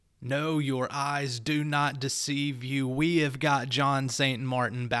No, your eyes do not deceive you. We have got John St.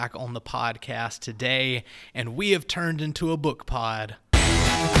 Martin back on the podcast today, and we have turned into a book pod.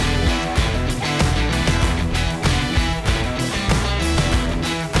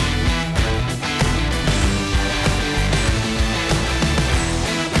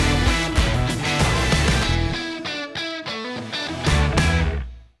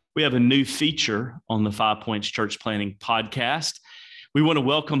 We have a new feature on the 5 Points Church Planting podcast. We want to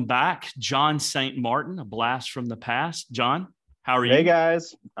welcome back John St. Martin, a blast from the past. John, how are you? Hey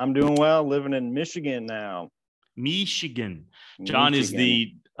guys, I'm doing well, living in Michigan now. Michigan. John is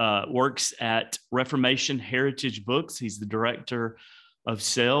works at Reformation Heritage Books. He's the director of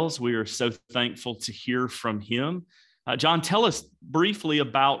sales. We are so thankful to hear from him. John, tell us briefly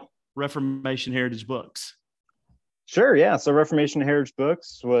about Reformation Heritage Books. Sure, yeah. So Reformation Heritage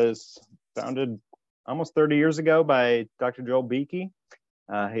Books was founded almost 30 years ago by Dr. Joel Beeke.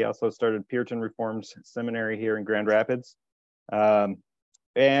 He also started Puritan Reformed Seminary here in Grand Rapids.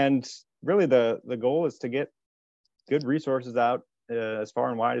 And really the goal is to get good resources out as far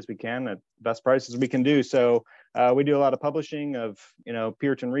and wide as we can at best prices we can do. So we do a lot of publishing of,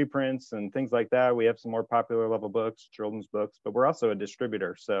 Puritan reprints and things like that. We have some more popular level books, children's books, but we're also a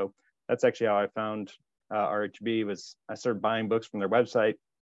distributor. So that's actually how I found RHB. Was I started buying books from their website.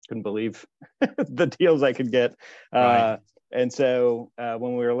 Couldn't believe the deals I could get. Right. And so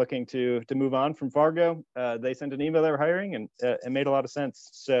when we were looking to move on from Fargo, they sent an email they were hiring, and it made a lot of sense.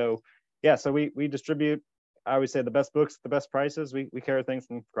 So yeah, so we distribute, I always say, the best books at the best prices. We carry things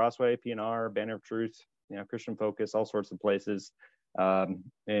from Crossway, P&R, Banner of Truth, Christian Focus, all sorts of places.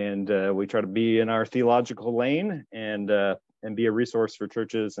 And we try to be in our theological lane and be a resource for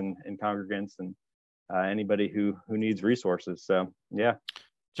churches and congregants and anybody who needs resources. So yeah.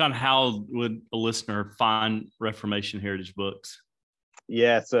 John, how would a listener find Reformation Heritage Books?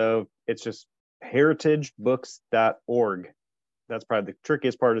 Yeah, so it's just heritagebooks.org. That's probably the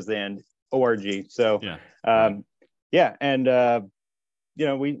trickiest part, is the end, org. So yeah. And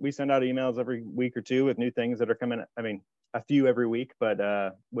we send out emails every week or two with new things that are coming. I mean, a few every week,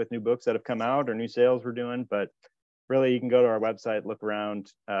 but with new books that have come out or new sales we're doing. But really, you can go to our website, look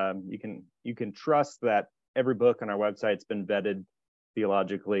around. You can trust that every book on our website's been vetted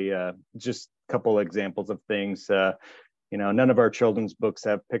theologically. Just a couple examples of things. None of our children's books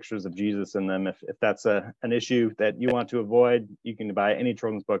have pictures of Jesus in them. If that's an issue that you want to avoid, you can buy any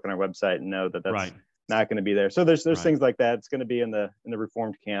children's book on our website and know that that's right. not going to be there. So there's Right. things like that. It's going to be in the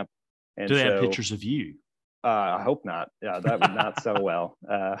Reformed camp. And do they have pictures of you? I hope not. Yeah, that would not sell well.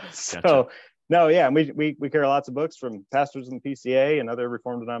 Gotcha. So no, yeah, and we carry lots of books from pastors in the PCA and other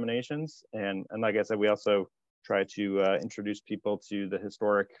Reformed denominations, and like I said, we also try to introduce people to the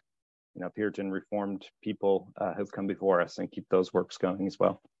historic, Puritan Reformed people who've come before us, and keep those works going as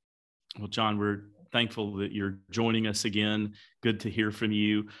well. Well, John, we're thankful that you're joining us again. Good to hear from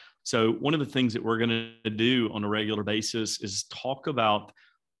you. So one of the things that we're going to do on a regular basis is talk about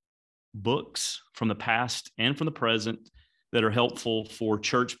books from the past and from the present that are helpful for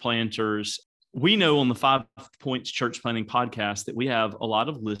church planters. We know on the 5 Points Church Planting podcast that we have a lot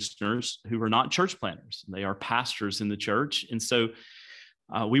of listeners who are not church planters. They are pastors in the church. And so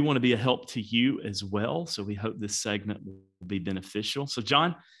we want to be a help to you as well. So we hope this segment will be beneficial. So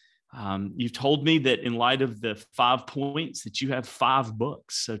John, you've told me that in light of the 5 points that you have 5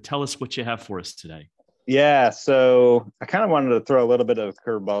 books. So tell us what you have for us today. Yeah, so I kind of wanted to throw a little bit of a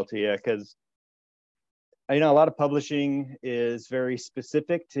curveball to you, because a lot of publishing is very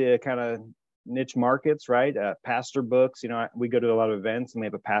specific to kind of niche markets, right? Pastor books, we go to a lot of events and we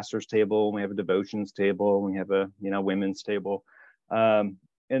have a pastor's table, and we have a devotions table, and we have a women's table, and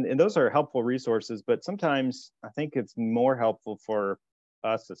those are helpful resources. But sometimes I think it's more helpful for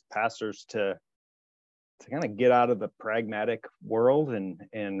us as pastors to kind of get out of the pragmatic world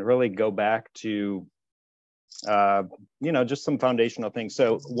and really go back to just some foundational things.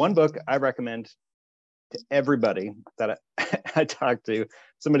 So one book I recommend to everybody that I talk to,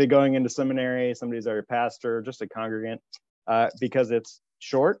 somebody going into seminary, somebody who's already a pastor, just a congregant, because it's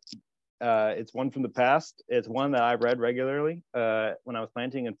short. It's one from the past. It's one that I read regularly when I was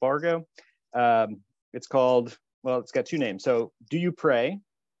planting in Fargo. It's called, it's got 2 names. So Do You Pray,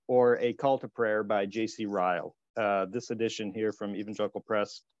 or A Call to Prayer by J.C. Ryle. This edition here from Evangelical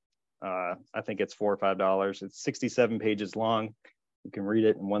Press, I think it's $4 or $5. It's 67 pages long. You can read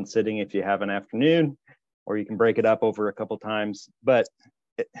it in one sitting if you have an afternoon, or you can break it up over a couple times. But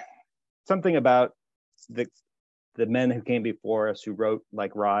something about the men who came before us who wrote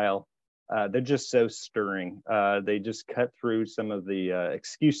like Ryle, they're just so stirring. They just cut through some of the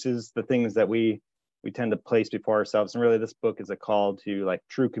excuses, the things that we we tend to place before ourselves. And really, this book is a call to like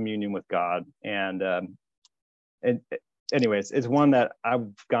true communion with God. And anyways, it's one that I've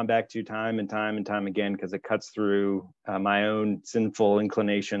gone back to time and time again, because it cuts through my own sinful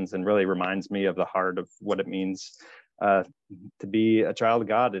inclinations and really reminds me of the heart of what it means to be a child of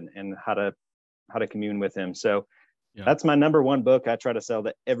God, and how to commune with him. So that's my number one book. I try to sell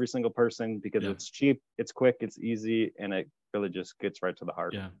to every single person because it's cheap, it's quick, it's easy, and it really just gets right to the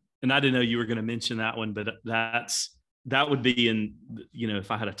heart. Yeah. And I didn't know you were going to mention that one, but that would be in, if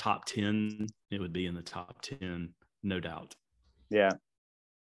I had a top 10, it would be in the top 10, no doubt. Yeah.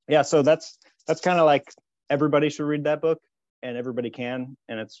 So that's kind of like, everybody should read that book, and everybody can,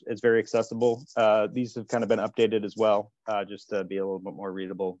 and it's very accessible. These have kind of been updated as well, just to be a little bit more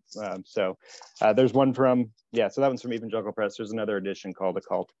readable. So there's one from, so that one's from Evangelical Press. There's another edition called The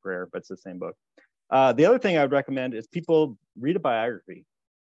Call to Prayer, but it's the same book. The other thing I would recommend is people read a biography.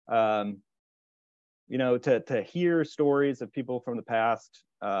 To hear stories of people from the past,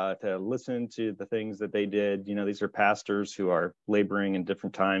 to listen to the things that they did. These are pastors who are laboring in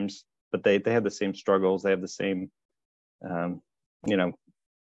different times, but they have the same struggles. They have the same,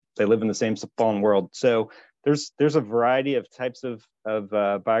 they live in the same fallen world. So there's a variety of types of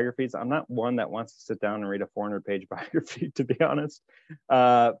biographies. I'm not one that wants to sit down and read a 400-page biography, to be honest.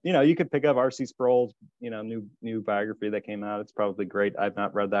 You could pick up R.C. Sproul's, new biography that came out. It's probably great. I've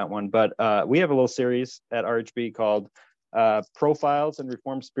not read that one, but we have a little series at RHB called Profiles in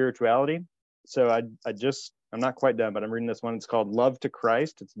Reformed Spirituality. So I'm not quite done, but I'm reading this one. It's called Love to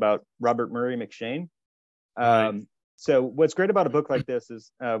Christ. It's about Robert Murray M'Cheyne. Right. So what's great about a book like this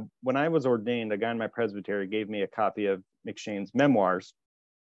is when I was ordained, a guy in my presbytery gave me a copy of M'Cheyne's memoirs,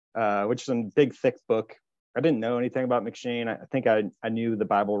 which is a big, thick book. I didn't know anything about M'Cheyne. I think I knew the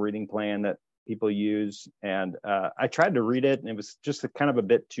Bible reading plan that people use. And I tried to read it, and it was just kind of a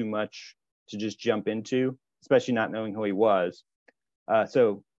bit too much to just jump into, especially not knowing who he was.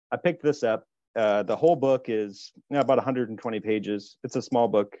 So I picked this up. The whole book is about 120 pages. It's a small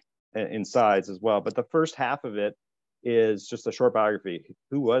book in size as well. But the first half of it is just a short biography.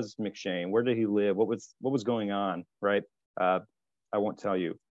 Who was M'Cheyne? Where did he live? What was going on? Right? I won't tell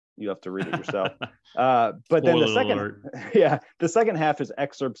you. You have to read it yourself. But then the second half is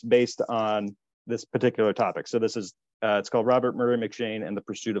excerpts based on this particular topic. So this is it's called Robert Murray M'Cheyne and the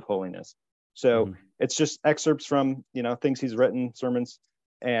Pursuit of Holiness. So it's just excerpts from things he's written, sermons,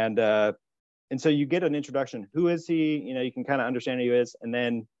 and so you get an introduction. Who is he? You can kind of understand who he is, and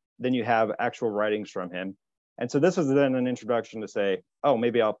then you have actual writings from him. And so this was then an introduction to say, oh,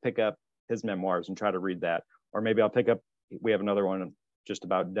 maybe I'll pick up his memoirs and try to read that, or maybe I'll pick up. We have another one just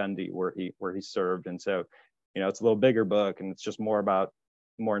about Dundee where he served, and so it's a little bigger book, and it's just more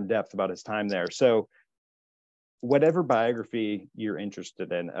in depth about his time there. So whatever biography you're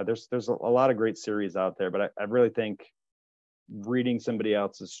interested in, there's a lot of great series out there, but I really think reading somebody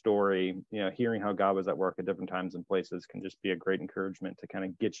else's story, hearing how God was at work at different times and places can just be a great encouragement to kind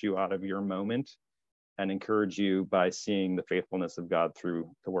of get you out of your moment and encourage you by seeing the faithfulness of God through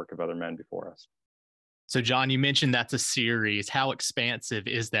the work of other men before us. So, John, you mentioned that's a series. How expansive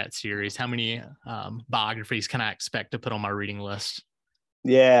is that series? How many biographies can I expect to put on my reading list?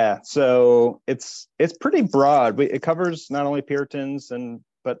 Yeah, so it's pretty broad. It covers not only Puritans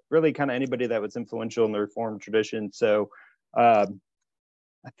but really kind of anybody that was influential in the Reformed tradition. So I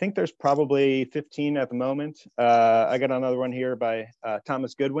think there's probably 15 at the moment. I got another one here by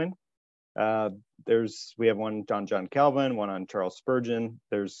Thomas Goodwin. We have one on John Calvin, one on Charles Spurgeon.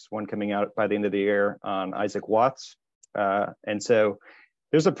 There's one coming out by the end of the year on Isaac Watts. And so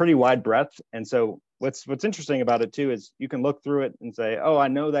there's a pretty wide breadth. And so what's interesting about it too is you can look through it and say, oh, I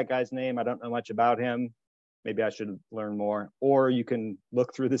know that guy's name. I don't know much about him. Maybe I should learn more. Or you can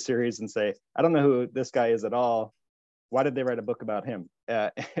look through the series and say, I don't know who this guy is at all. Why did they write a book about him?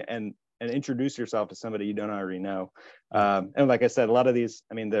 And introduce yourself to somebody you don't already know. And like I said, a lot of these,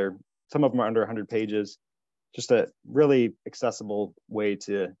 some of them are under 100 pages, just a really accessible way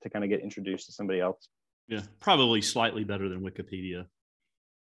to kind of get introduced to somebody else. Yeah, probably slightly better than Wikipedia.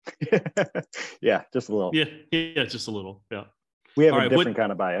 Yeah, just a little. Yeah, just a little. Yeah. We have a different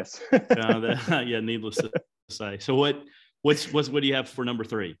kind of bias. Needless to say. So what do you have for number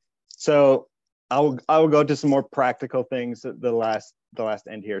 3? So I will go to some more practical things at the last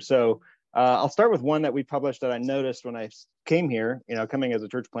end here. So I'll start with one that we published that I noticed when I came here, coming as a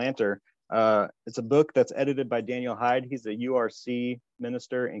church planter. It's a book that's edited by Daniel Hyde. He's a URC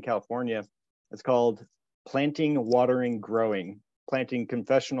minister in California. It's called Planting, Watering, Growing, Planting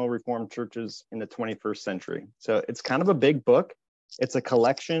Confessional Reformed Churches in the 21st Century. So it's kind of a big book. It's a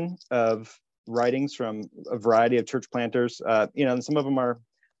collection of writings from a variety of church planters. And some of them are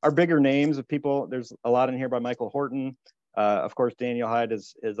our bigger names of people, there's a lot in here by Michael Horton. Of course, Daniel Hyde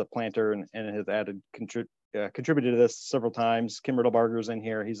is a planter and has contributed to this several times. Kim Riddlebarger's in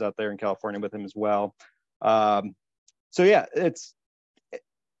here. He's out there in California with him as well. So yeah, it's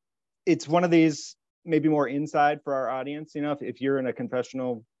one of these maybe more inside for our audience. You know, if you're in a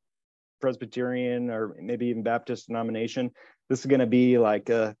confessional Presbyterian or maybe even Baptist denomination, this is going to be like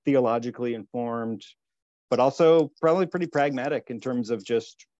a theologically informed, but also probably pretty pragmatic in terms of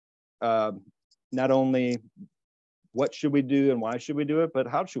just not only what should we do and why should we do it, but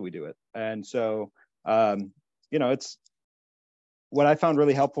how should we do it. And so, you know, it's what I found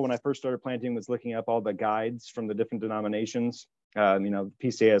really helpful when I first started planting was looking up all the guides from the different denominations. You know,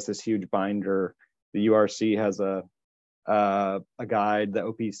 PCA has this huge binder. The URC has a guide. The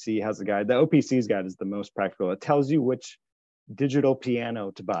OPC has a guide. The OPC's guide is the most practical. It tells you which digital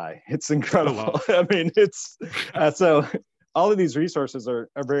piano to buy. It's incredible. Oh, wow. I mean, it's so all of these resources are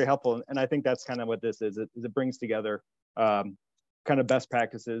very helpful. And I think that's kind of what this is. It brings together kind of best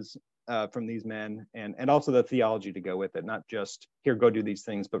practices from these men and also the theology to go with it. Not just here, go do these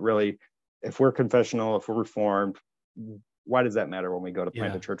things, but really, if we're confessional, if we're reformed, why does that matter when we go to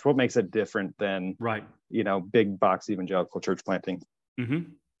plant a church? What makes it different than, you know, big box evangelical church planting?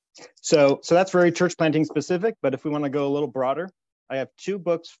 Mm-hmm. So that's very church planting specific. But if we want to go a little broader, I have 2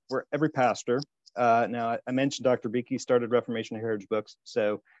 books for every pastor. Now, I mentioned Dr. Beeke started Reformation Heritage Books.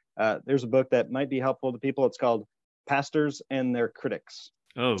 So there's a book that might be helpful to people. It's called Pastors and Their Critics.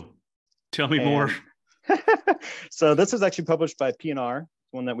 Oh, tell me more. So this is actually published by P&R,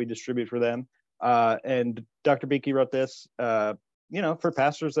 one that we distribute for them. And Dr. Beeke wrote this, you know, for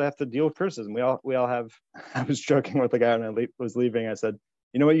pastors that have to deal with criticism. We all have. I was joking with the guy when I was leaving. I said,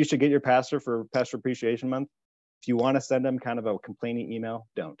 you know what, you should get your pastor for Pastor Appreciation Month. If you want to send them kind of a complaining email,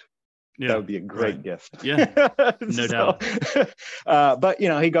 don't. Yeah, that would be a great gift. Yeah, no doubt. But you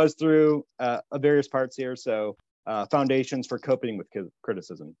know, he goes through various parts here. So foundations for coping with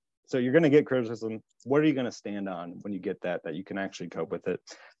criticism. So you're going to get criticism. What are you going to stand on when you get that you can actually cope with it?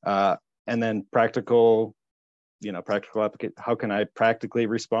 And then practical application. How can I practically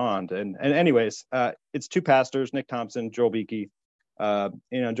respond? And anyways, it's 2 pastors, Nick Thompson, Joel Beeke. You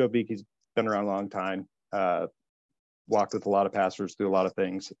know, Joel Beeke's been around a long time, walked with a lot of pastors through a lot of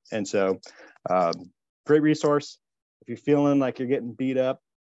things. And so great resource. If you're feeling like you're getting beat up,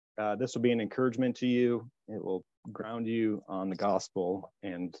 this will be an encouragement to you. It will ground you on the gospel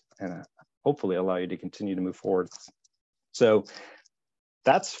and hopefully allow you to continue to move forward. So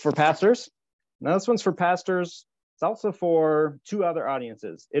that's for pastors. Now this one's for pastors. It's also for 2 other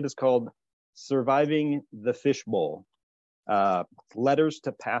audiences. It is called Surviving the Fishbowl, Letters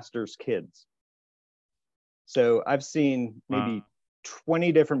to Pastors' Kids. So I've seen maybe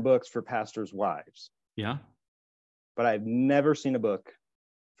 20 different books for pastors' wives. Yeah. But I've never seen a book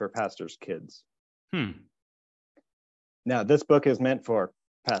for pastors' kids. Now, this book is meant for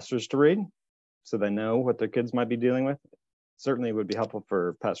pastors to read so they know what their kids might be dealing with. Certainly it would be helpful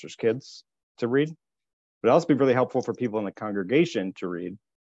for pastors' kids to read, but also be really helpful for people in the congregation to read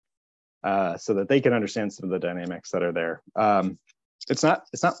so that they can understand some of the dynamics that are there. It's not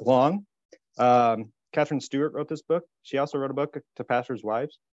long. Catherine Stewart wrote this book. She also wrote a book to pastors'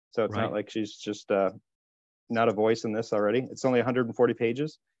 wives. So it's not like she's just not a voice in this already. It's only 140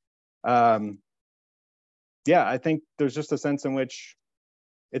 pages. Yeah, I think there's just a sense in which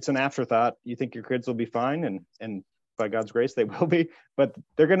it's an afterthought. You think your kids will be fine, and by God's grace, they will be, but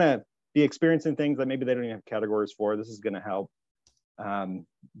they're going to be experiencing things that maybe they don't even have categories for. This is going to help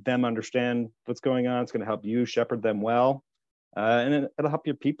them understand what's going on. It's going to help you shepherd them well. And it'll help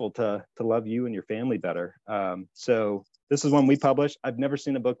your people to love you and your family better. So this is one we publish. I've never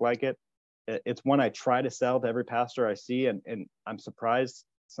seen a book like it. It's one I try to sell to every pastor I see, and I'm surprised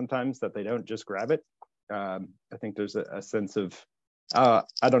sometimes that they don't just grab it. I think there's a sense of,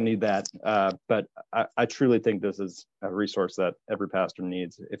 I don't need that. But I truly think this is a resource that every pastor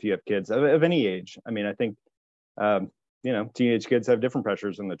needs if you have kids of any age. I mean, I think, you know, teenage kids have different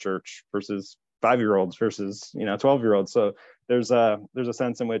pressures in the church versus 5-year-olds versus, 12-year-olds. So there's a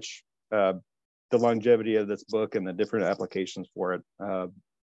sense in which the longevity of this book and the different applications for it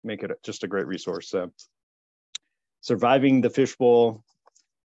make it just a great resource. So Surviving the Fishbowl,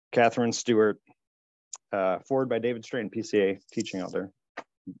 Catherine Stewart, forward by David Strain, PCA teaching elder,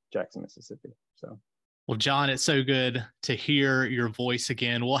 Jackson, Mississippi. So. Well, John, it's so good to hear your voice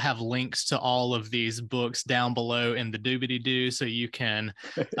again. We'll have links to all of these books down below in the doobity-doo, so you can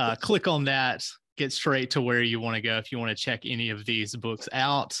click on that, get straight to where you want to go if you want to check any of these books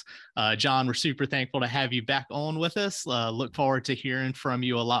out. John, we're super thankful to have you back on with us. Look forward to hearing from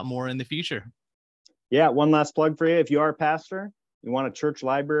you a lot more in the future. Yeah, one last plug for you. If you are a pastor you want a church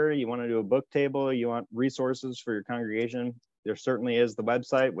library, you want to do a book table, you want resources for your congregation, there certainly is the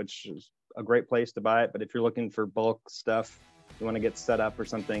website, which is a great place to buy it. But if you're looking for bulk stuff, you want to get set up or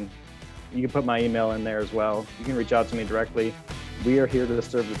something, you can put my email in there as well. You can reach out to me directly. We are here to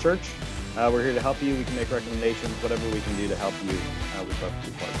serve the church. We're here to help you. We can make recommendations, whatever we can do to help you. We'd love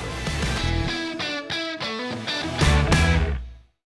to be part of it.